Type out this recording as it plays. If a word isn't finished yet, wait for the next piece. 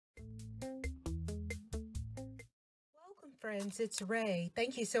friends, it's Ray.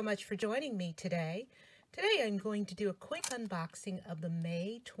 Thank you so much for joining me today. Today I'm going to do a quick unboxing of the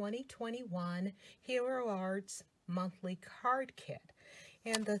May 2021 Hero Arts monthly card kit.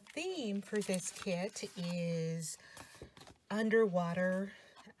 And the theme for this kit is underwater,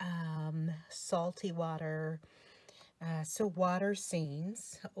 salty water, so water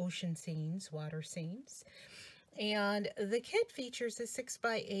scenes, ocean scenes, water scenes. And the kit features a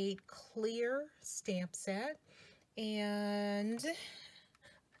 6x8 clear stamp set and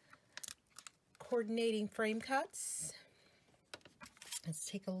coordinating frame cuts. Let's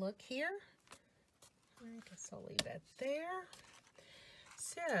take a look here. I guess I'll leave that there.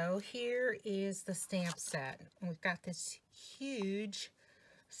 So here is the stamp set. We've got this huge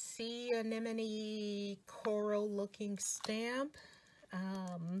sea anemone coral looking stamp.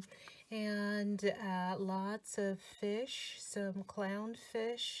 And lots of fish, some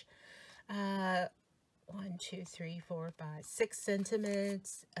clownfish, 1, 2, 3, 4, 5, 6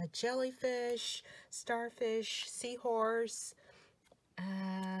 sentiments, a jellyfish, starfish, seahorse,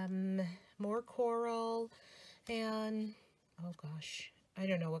 more coral, and oh gosh, I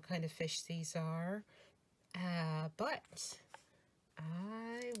don't know what kind of fish these are, but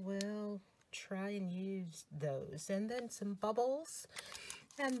I will try and use those. And then some bubbles.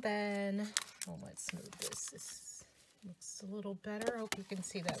 And then, well, let's move this. This looks a little better. I hope you can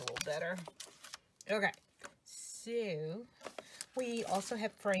see that a little better. Okay, so we also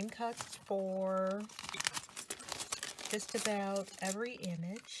have frame cuts for just about every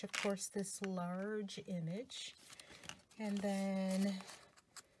image. Of course, this large image. And then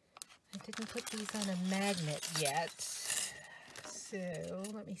I didn't put these on a magnet yet. So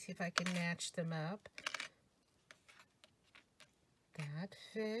let me see if I can match them up. That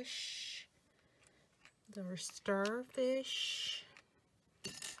fish, the starfish,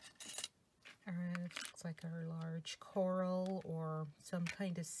 looks like a large coral or some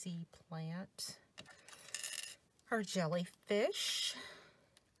kind of sea plant, our jellyfish,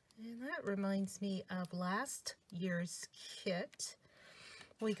 and that reminds me of last year's kit.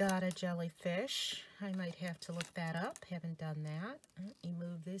 We got a jellyfish. I might have to look that up, haven't done that. Let me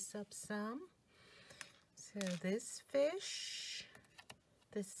move this up some. So this fish,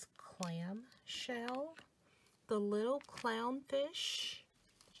 this clam shell, the little clownfish,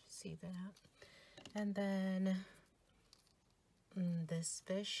 did you see that? And then this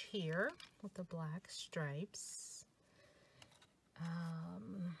fish here with the black stripes.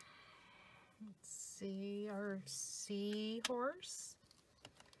 Let's see, our seahorse.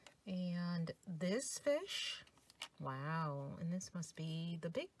 And this fish, wow, and this must be the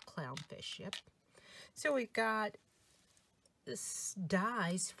big clownfish, yep. So we've got this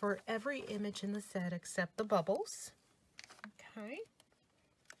dies for every image in the set except the bubbles. Okay,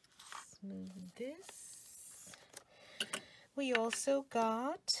 let's move this. We also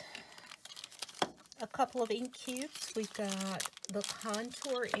got a couple of ink cubes. We've got the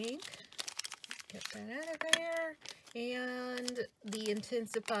contour ink, get that out of there, and the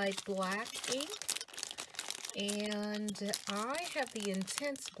intensified black ink. And I have the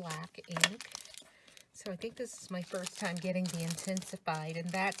intense black ink. So I think this is my first time getting the intensified, and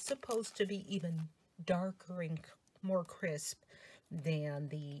that's supposed to be even darker and more crisp than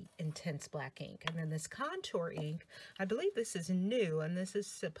the intense black ink. And then this contour ink, I believe this is new, and this is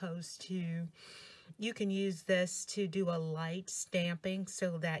supposed to, you can use this to do a light stamping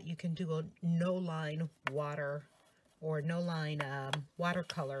so that you can do a no-line water or no-line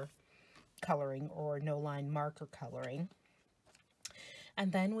watercolor coloring or no-line marker coloring.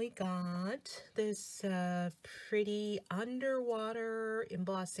 And then we got this pretty underwater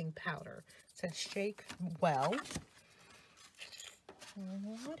embossing powder. It says shake well.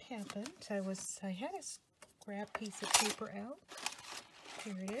 What happened? I had a scrap piece of paper out.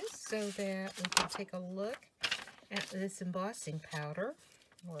 Here it is, so that we can take a look at this embossing powder,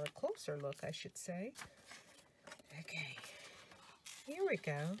 or a closer look, I should say. Okay, here we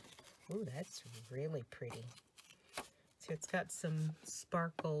go. Ooh, that's really pretty. So it's got some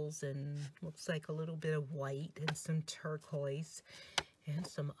sparkles and looks like a little bit of white and some turquoise and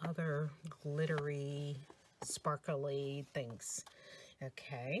some other glittery, sparkly things.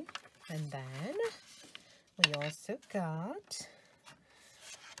 Okay, and then we also got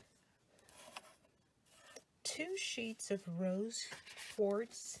 2 sheets of rose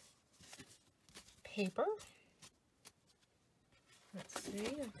quartz paper. Let's see,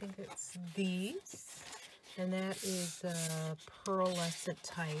 I think it's these. And that is a pearlescent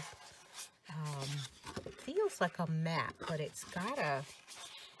type. It feels like a matte, but it's got a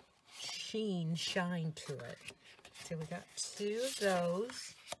shine to it. So we got 2 of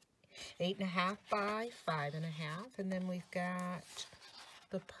those. 8.5 by 5.5. And then we've got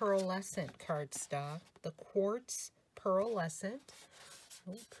the pearlescent cardstock, the quartz pearlescent.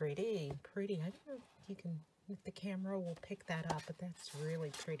 Oh, pretty, pretty. I don't know if you can, if the camera will pick that up, but that's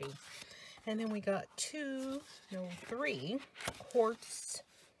really pretty. And then we got 3 quartz,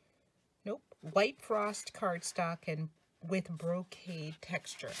 white frost cardstock and with brocade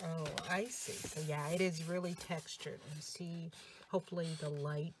texture. Oh, I see. So yeah, it is really textured. And see, hopefully the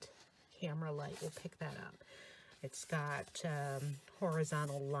camera light will pick that up. It's got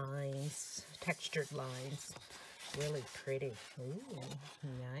horizontal lines, textured lines. Really pretty. Ooh,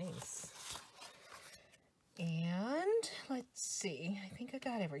 nice. And let's see, I think I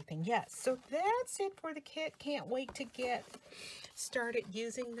got everything. Yes, so that's it for the kit. Can't wait to get started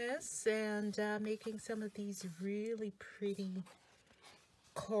using this and making some of these really pretty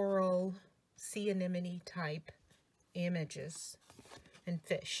coral sea anemone type images and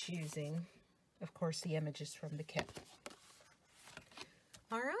fish using, of course, the images from the kit.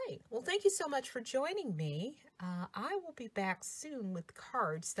 All right. Well, thank you so much for joining me. I will be back soon with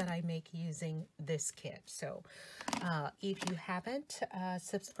cards that I make using this kit. So if you haven't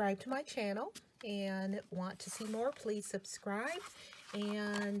subscribed to my channel and want to see more, please subscribe.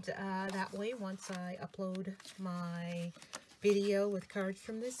 And that way, once I upload my video with cards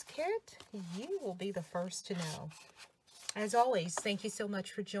from this kit, you will be the first to know. As always, thank you so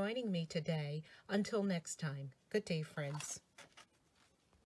much for joining me today. Until next time, good day, friends.